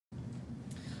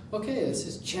Okay, this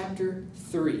is Chapter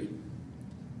 3.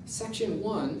 Section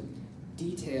 1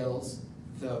 details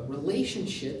the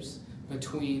relationships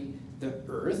between the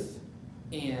Earth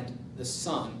and the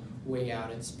Sun way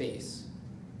out in space.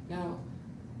 Now,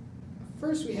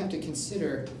 first we have to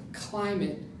consider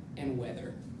climate and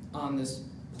weather on this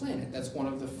planet. That's one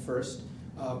of the first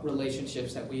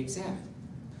relationships that we examine.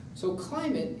 So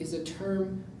climate is a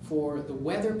term for the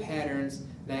weather patterns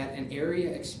that an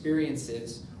area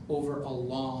experiences over a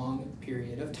long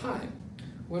period of time.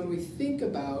 When we think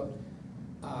about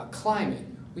climate,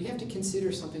 we have to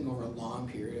consider something over a long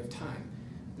period of time.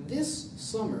 This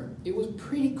summer, it was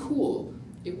pretty cool.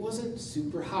 It wasn't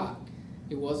super hot.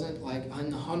 It wasn't like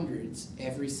in the hundreds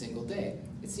every single day.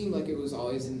 It seemed like it was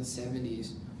always in the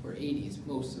 70s or 80s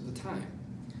most of the time.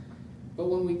 But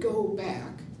when we go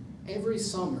back every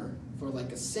summer for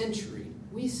like a century,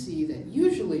 we see that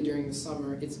usually during the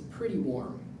summer it's pretty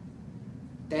warm.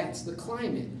 That's the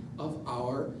climate of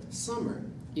our summer.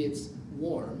 It's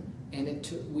warm, and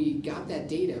we got that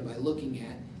data by looking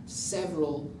at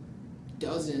several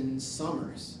dozen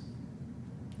summers.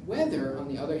 Weather, on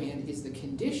the other hand, is the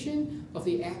condition of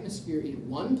the atmosphere in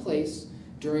one place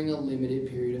during a limited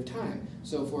period of time.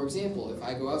 So for example, if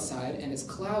I go outside and it's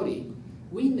cloudy,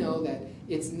 we know that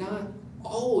it's not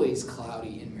always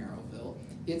cloudy in Merrillville.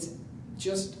 It's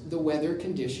just the weather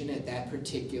condition at that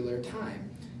particular time.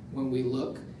 When we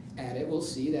look at it, we'll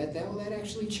see that that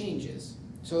actually changes.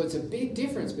 So it's a big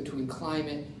difference between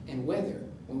climate and weather.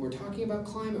 When we're talking about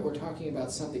climate, we're talking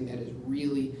about something that is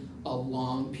really a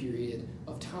long period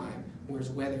of time, whereas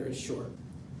weather is short.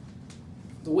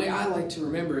 The way I like to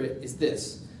remember it is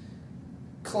this: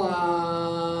 climate,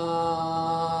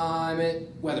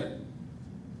 weather.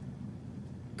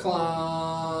 Climate,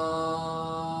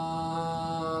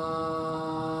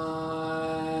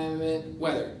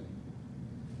 weather.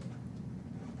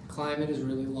 Climate is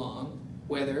really long,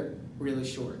 weather really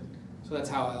short. So that's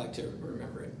how I like to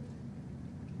remember it.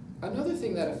 Another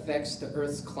thing that affects the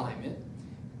Earth's climate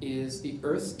is the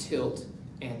Earth's tilt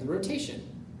and the rotation.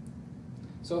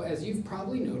 So as you've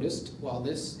probably noticed, while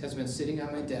this has been sitting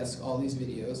on my desk, all these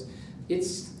videos,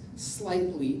 it's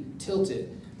slightly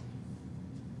tilted.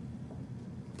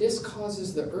 This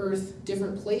causes the Earth,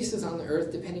 different places on the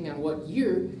Earth, depending on what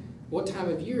time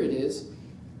of year it is,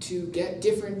 to get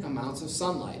different amounts of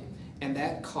sunlight, and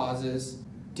that causes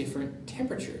different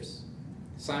temperatures.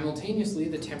 Simultaneously,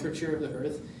 the temperature of the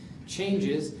Earth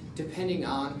changes depending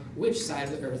on which side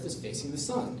of the Earth is facing the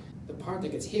sun. The part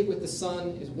that gets hit with the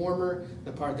sun is warmer,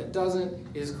 the part that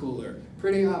doesn't is cooler.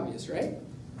 Pretty obvious, right?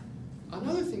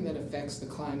 Another thing that affects the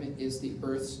climate is the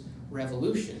Earth's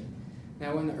revolution.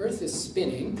 Now, when the Earth is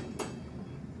spinning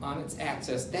on its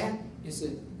axis, that is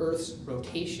the Earth's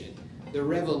rotation. The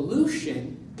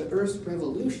revolution, the Earth's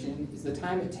revolution, is the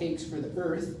time it takes for the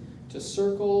Earth to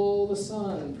circle the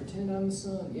sun. Pretend I'm the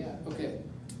sun. Yeah, okay.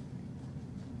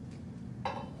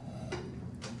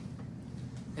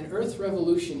 An Earth's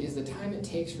revolution is the time it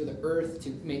takes for the Earth to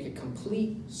make a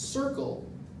complete circle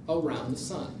around the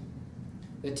sun.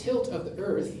 The tilt of the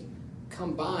Earth,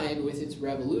 combined with its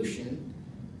revolution,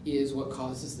 is what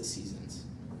causes the seasons.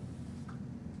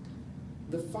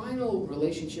 The final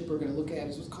relationship we're going to look at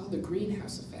is what's called the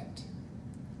greenhouse effect.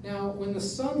 Now, when the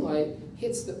sunlight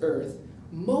hits the Earth,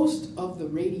 most of the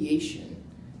radiation,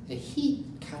 the heat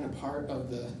kind of part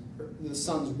of the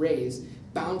sun's rays,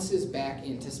 bounces back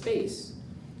into space.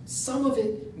 Some of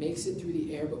it makes it through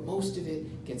the air, but most of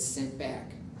it gets sent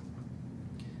back.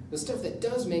 The stuff that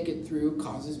does make it through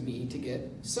causes me to get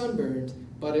sunburned,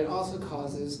 but it also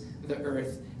causes the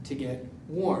Earth to get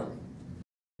warm.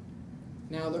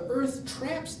 Now, the Earth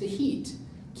traps the heat,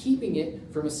 keeping it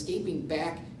from escaping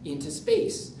back into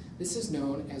space. This is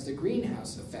known as the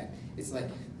greenhouse effect. It's like,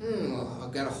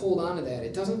 I've got to hold on to that.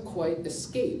 It doesn't quite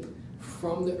escape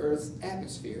from the Earth's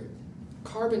atmosphere.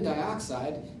 Carbon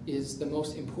dioxide is the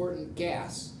most important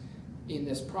gas in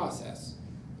this process.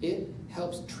 It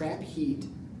helps trap heat.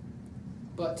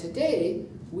 But today,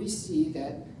 we see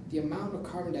that the amount of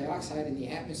carbon dioxide in the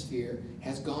atmosphere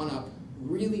has gone up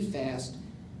really fast,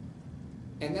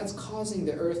 and that's causing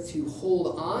the Earth to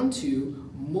hold on to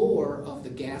more of the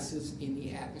gases in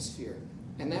the atmosphere,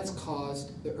 and that's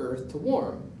caused the Earth to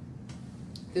warm.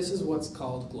 This is what's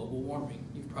called global warming.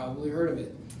 You've probably heard of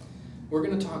it. We're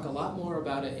going to talk a lot more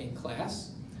about it in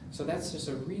class, so that's just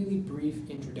a really brief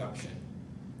introduction.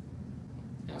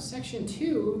 Now, Section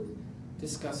 2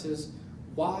 discusses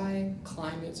why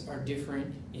climates are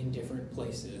different in different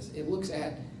places. It looks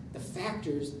at the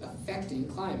factors affecting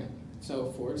climate.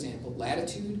 So, for example,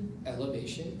 latitude,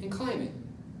 elevation, and climate.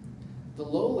 The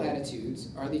low latitudes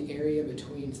are the area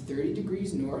between 30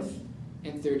 degrees north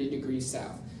and 30 degrees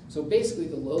south. So basically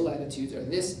the low latitudes are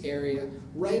this area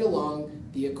right along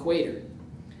the equator,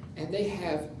 and they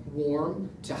have warm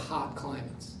to hot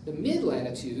climates. The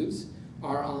mid-latitudes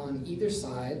are on either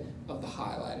side of the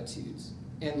high latitudes,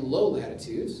 and the low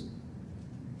latitudes,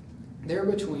 they're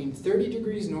between 30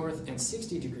 degrees north and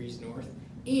 60 degrees north,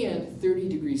 and 30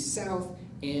 degrees south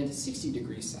and 60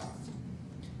 degrees south.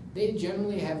 They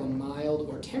generally have a mild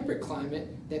or temperate climate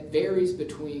that varies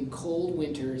between cold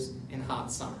winters and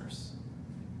hot summers.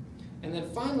 And then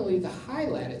finally, the high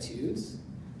latitudes,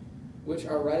 which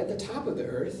are right at the top of the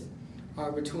Earth,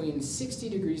 are between 60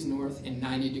 degrees north and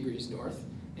 90 degrees north,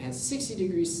 and 60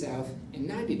 degrees south and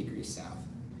 90 degrees south.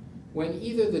 When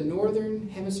either the northern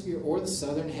hemisphere or the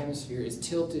southern hemisphere is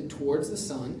tilted towards the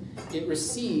sun, it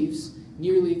receives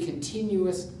nearly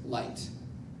continuous light.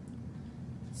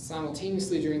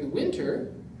 Simultaneously during the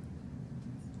winter,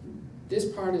 this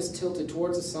part is tilted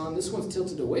towards the sun, this one's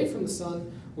tilted away from the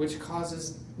sun, which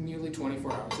causes nearly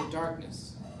 24 hours of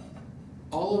darkness.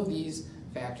 All of these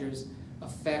factors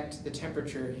affect the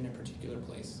temperature in a particular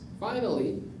place.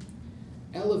 Finally,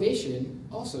 elevation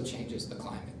also changes the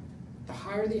climate. The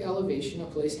higher the elevation a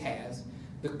place has,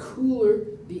 the cooler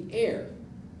the air.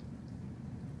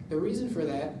 The reason for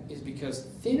that is because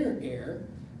thinner air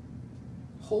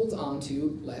holds on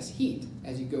to less heat.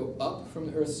 As you go up from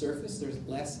the Earth's surface, there's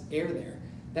less air there.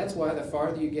 That's why the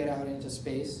farther you get out into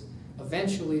space,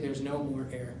 eventually there's no more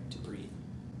air to breathe.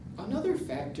 Another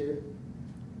factor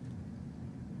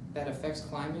that affects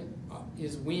climate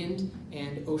is wind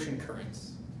and ocean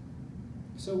currents.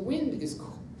 So wind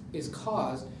is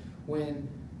caused when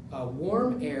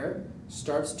warm air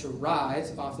starts to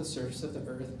rise off the surface of the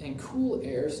Earth and cool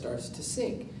air starts to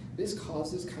sink. This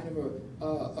causes kind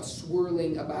of a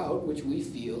swirling about, which we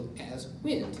feel as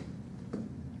wind.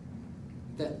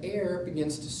 The air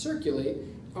begins to circulate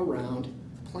around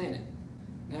the planet.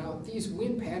 Now, these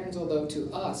wind patterns, although to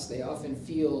us they often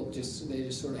feel they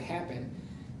just sort of happen,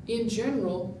 in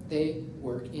general, they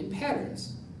work in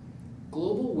patterns.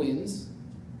 Global winds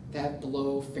that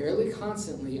blow fairly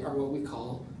constantly are what we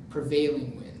call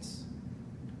prevailing winds.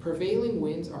 Prevailing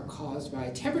winds are caused by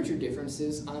temperature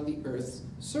differences on the Earth's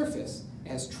surface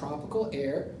as tropical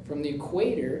air from the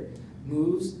equator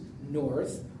moves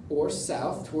north or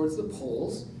south towards the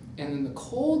poles, and then the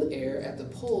cold air at the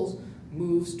poles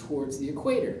moves towards the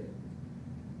equator.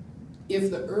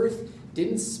 If the Earth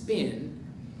didn't spin,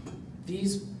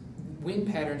 these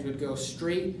wind patterns would go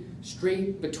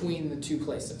straight between the two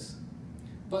places.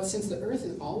 But since the Earth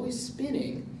is always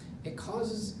spinning, it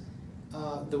causes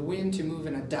the wind to move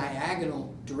in a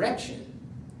diagonal direction.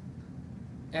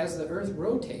 As the Earth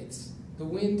rotates, the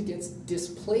wind gets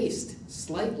displaced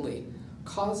slightly,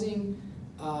 causing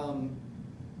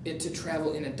it to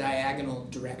travel in a diagonal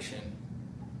direction.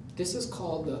 This is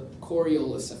called the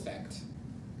Coriolis effect.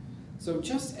 So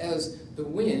just as the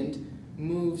wind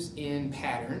moves in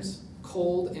patterns,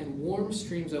 cold and warm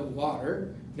streams of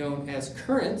water, known as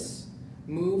currents,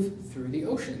 move through the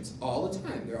oceans all the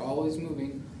time. They're always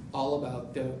moving all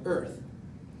about the Earth.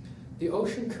 The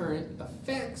ocean current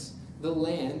affects the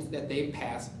land that they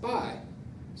pass by.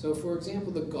 So for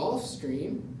example, the Gulf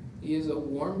Stream is a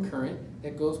warm current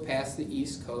that goes past the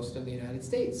east coast of the United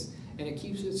States, and it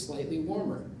keeps it slightly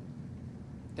warmer.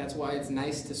 That's why it's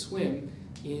nice to swim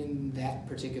in that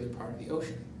particular part of the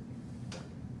ocean.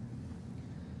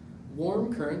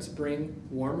 Warm currents bring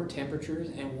warmer temperatures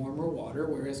and warmer water,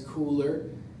 whereas cooler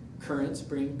currents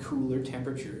bring cooler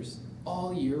temperatures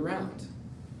all year round.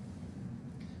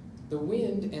 The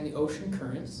wind and the ocean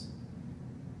currents,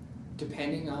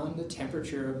 depending on the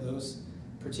temperature of those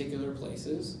particular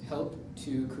places, help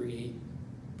to create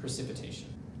precipitation.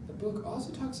 The book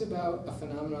also talks about a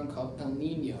phenomenon called El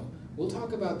Niño. We'll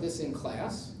talk about this in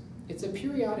class. It's a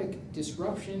periodic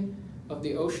disruption of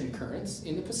the ocean currents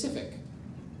in the Pacific.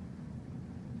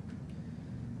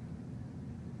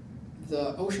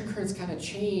 The ocean currents kind of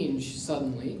change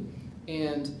suddenly,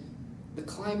 and the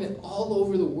climate all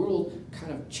over the world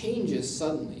kind of changes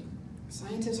suddenly.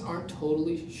 Scientists aren't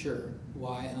totally sure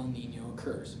why El Niño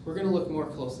occurs. We're going to look more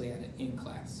closely at it in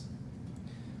class.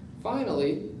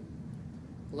 Finally,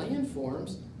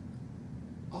 landforms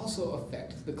also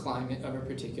affect the climate of a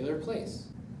particular place.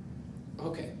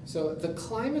 Okay, so the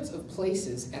climates of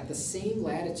places at the same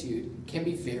latitude can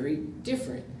be very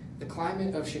different. The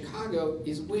climate of Chicago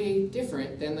is way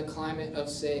different than the climate of,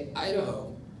 say,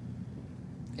 Idaho.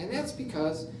 And that's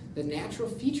because the natural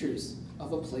features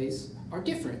of a place are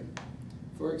different.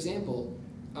 For example,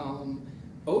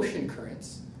 ocean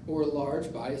currents or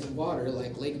large bodies of water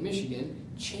like Lake Michigan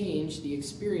change the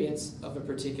experience of a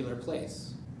particular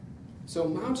place. So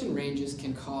mountain ranges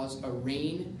can cause a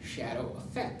rain shadow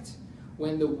effect,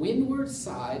 when the windward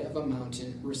side of a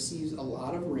mountain receives a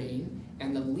lot of rain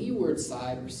and the leeward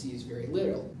side receives very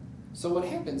little. So what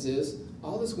happens is,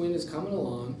 all this wind is coming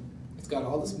along, it's got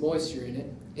all this moisture in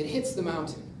it, it hits the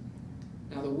mountain.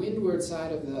 Now the windward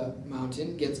side of the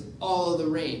mountain gets all of the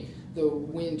rain. The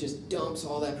wind just dumps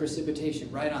all that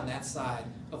precipitation right on that side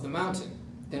of the mountain.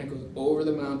 Then it goes over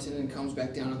the mountain and comes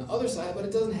back down on the other side, but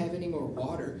it doesn't have any more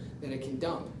water that it can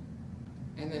dump.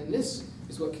 And then this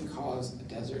is what can cause a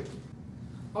desert.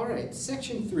 All right,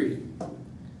 section 3.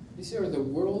 These are the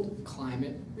world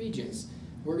climate regions.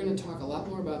 We're going to talk a lot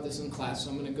more about this in class, so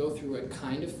I'm going to go through it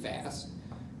kind of fast.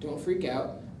 Don't freak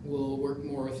out. We'll work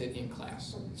more with it in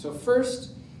class. So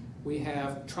first, we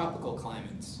have tropical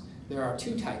climates. There are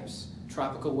 2 types,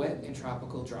 tropical wet and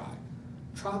tropical dry.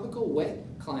 Tropical wet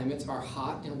climates are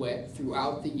hot and wet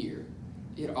throughout the year.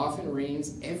 It often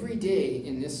rains every day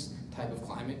in this type of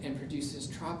climate and produces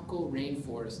tropical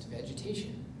rainforest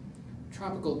vegetation.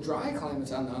 Tropical dry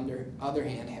climates, on the other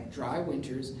hand, have dry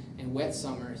winters and wet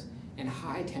summers and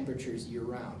high temperatures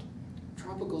year-round.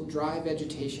 Tropical dry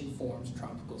vegetation forms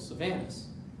tropical savannas.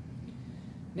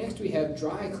 Next, we have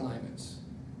dry climates.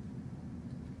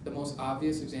 The most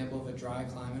obvious example of a dry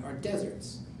climate are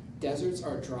deserts. Deserts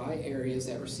are dry areas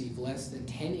that receive less than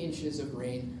 10 inches of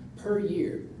rain per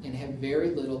year and have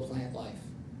very little plant life.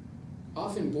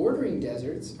 Often bordering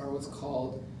deserts are what's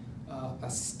called a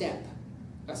steppe.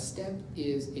 A steppe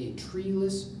is a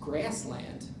treeless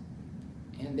grassland,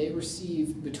 and they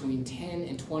receive between 10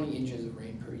 and 20 inches of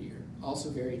rain per year,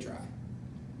 also very dry.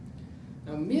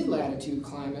 Now, mid-latitude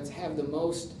climates have the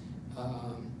most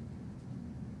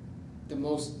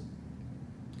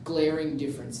glaring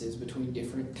differences between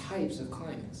different types of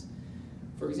climates.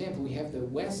 For example, we have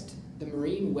the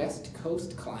marine west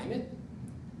coast climate.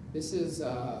 This is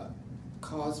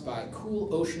caused by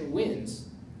cool ocean winds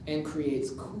and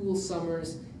creates cool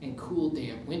summers and cool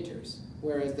damp winters,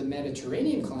 whereas the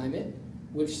Mediterranean climate,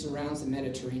 which surrounds the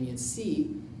Mediterranean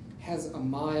Sea, has a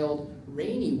mild,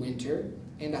 rainy winter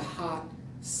and a hot,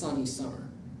 sunny summer.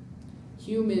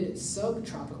 Humid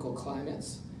subtropical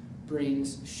climates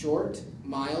brings short,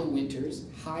 mild winters,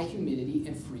 high humidity,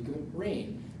 and frequent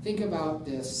rain. Think about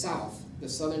the south, the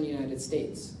southern United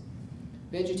States.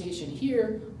 Vegetation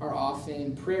here are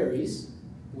often prairies,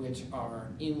 which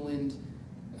are inland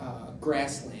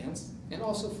grasslands, and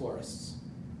also forests.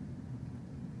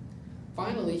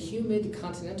 Finally, humid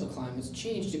continental climates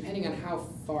change depending on how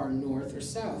far north or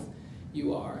south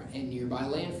you are and nearby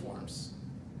landforms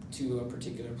to a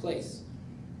particular place.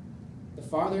 The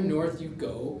farther north you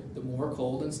go, the more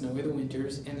cold and snowy the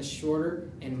winters, and the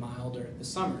shorter and milder the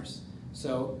summers.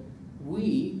 So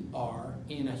we are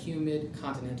in a humid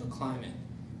continental climate.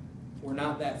 We're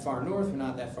not that far north, we're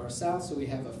not that far south, so we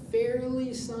have a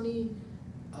fairly sunny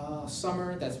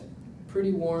summer that's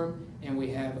pretty warm, and we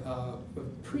have a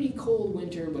pretty cold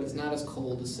winter, but it's not as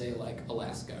cold as, say, like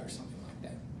Alaska or something like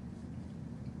that.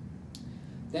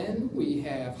 Then we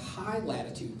have high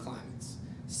latitude climates.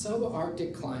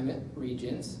 Subarctic climate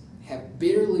regions have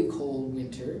bitterly cold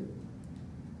winter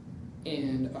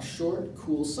and a short,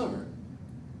 cool summer.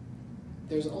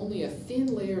 There's only a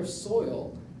thin layer of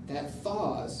soil that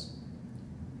thaws,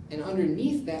 and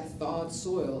underneath that thawed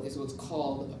soil is what's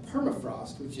called a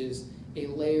permafrost, which is a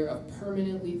layer of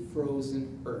permanently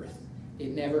frozen earth. It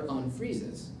never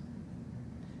unfreezes.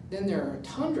 Then there are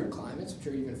tundra climates, which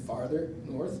are even farther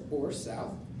north or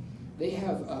south. They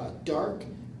have dark,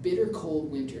 bitter cold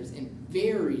winters and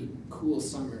very cool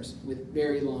summers with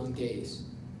very long days.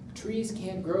 Trees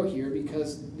can't grow here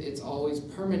because it's always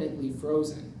permanently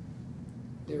frozen.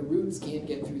 Their roots can't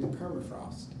get through the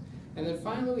permafrost. And then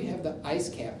finally we have the ice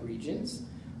cap regions,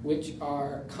 which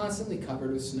are constantly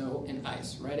covered with snow and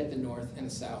ice right at the north and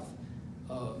the south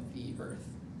of the Earth.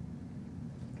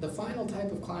 The final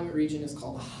type of climate region is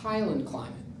called the Highland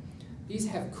Climate. These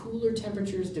have cooler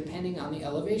temperatures depending on the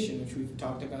elevation, which we've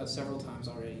talked about several times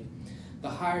already. The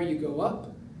higher you go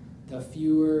up, the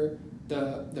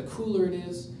cooler it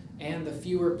is, and the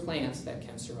fewer plants that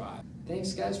can survive.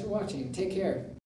 Thanks guys for watching. Take care.